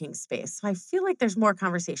co-working space. So I feel like there's more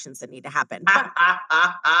conversations that need to happen. But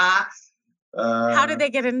how did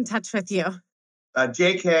they get in touch with you?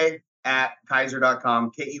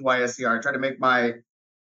 JK@Kaiser.com, KEYSER. I try to make my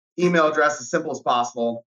email address as simple as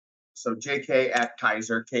possible. So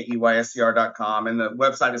JK@Kaiser, KEYSER.com. And the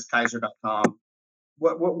website is Kaiser.com.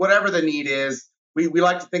 Whatever the need is, we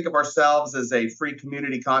like to think of ourselves as a free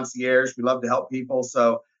community concierge. We love to help people.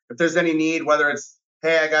 So if there's any need, whether it's,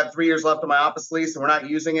 hey, I got 3 years left on my office lease and we're not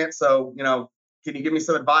using it, so, can you give me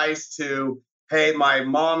some advice, to, hey, my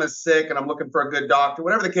mom is sick and I'm looking for a good doctor,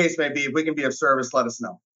 whatever the case may be, if we can be of service, let us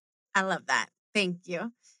know. I love that. Thank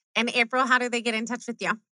you. And April, how do they get in touch with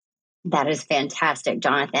you? That is fantastic,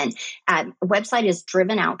 Jonathan. Website is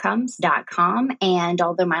drivenoutcomes.com. And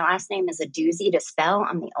although my last name is a doozy to spell,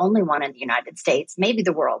 I'm the only one in the United States, maybe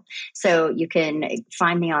the world. So you can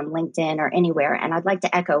find me on LinkedIn or anywhere. And I'd like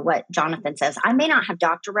to echo what Jonathan says. I may not have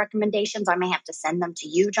doctor recommendations. I may have to send them to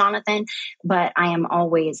you, Jonathan, but I am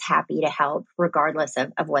always happy to help regardless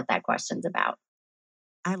of what that question's about.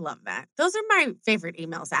 I love that. Those are my favorite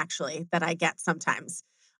emails, actually, that I get sometimes.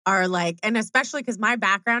 Are like, and especially because my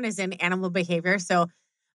background is in animal behavior. So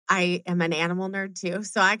I am an animal nerd too.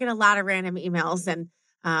 So I get a lot of random emails and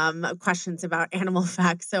questions about animal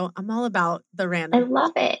facts. So I'm all about the random. I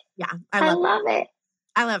love it. Yeah. I love it.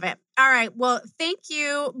 I love it. All right. Well, thank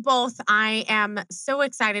you both. I am so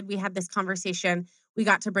excited we had this conversation. We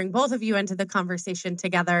got to bring both of you into the conversation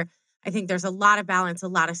together. I think there's a lot of balance, a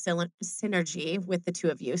lot of synergy with the two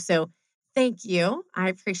of you. So thank you. I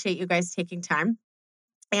appreciate you guys taking time.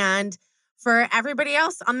 And for everybody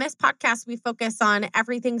else on this podcast, we focus on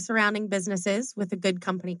everything surrounding businesses with a good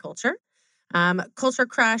company culture. Culture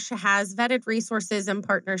Crush has vetted resources and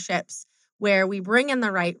partnerships where we bring in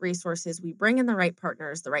the right resources, we bring in the right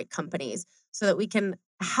partners, the right companies, so that we can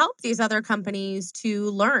help these other companies to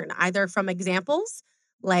learn either from examples,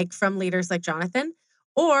 like from leaders like Jonathan,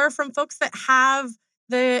 or from folks that have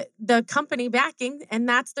the company backing, and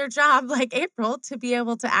that's their job, like April, to be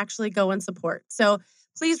able to actually go and support. So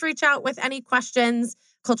please reach out with any questions,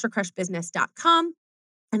 culturecrushbusiness.com.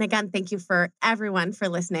 And again, thank you for everyone for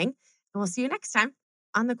listening. And we'll see you next time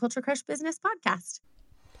on the Culture Crush Business Podcast.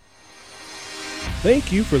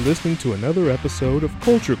 Thank you for listening to another episode of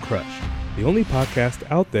Culture Crush, the only podcast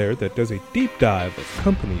out there that does a deep dive of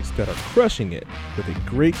companies that are crushing it with a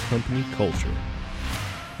great company culture.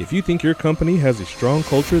 If you think your company has a strong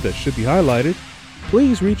culture that should be highlighted,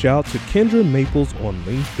 please reach out to Kendra Maples on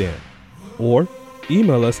LinkedIn or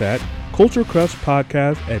email us at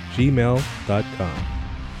culturecrushpodcast@gmail.com.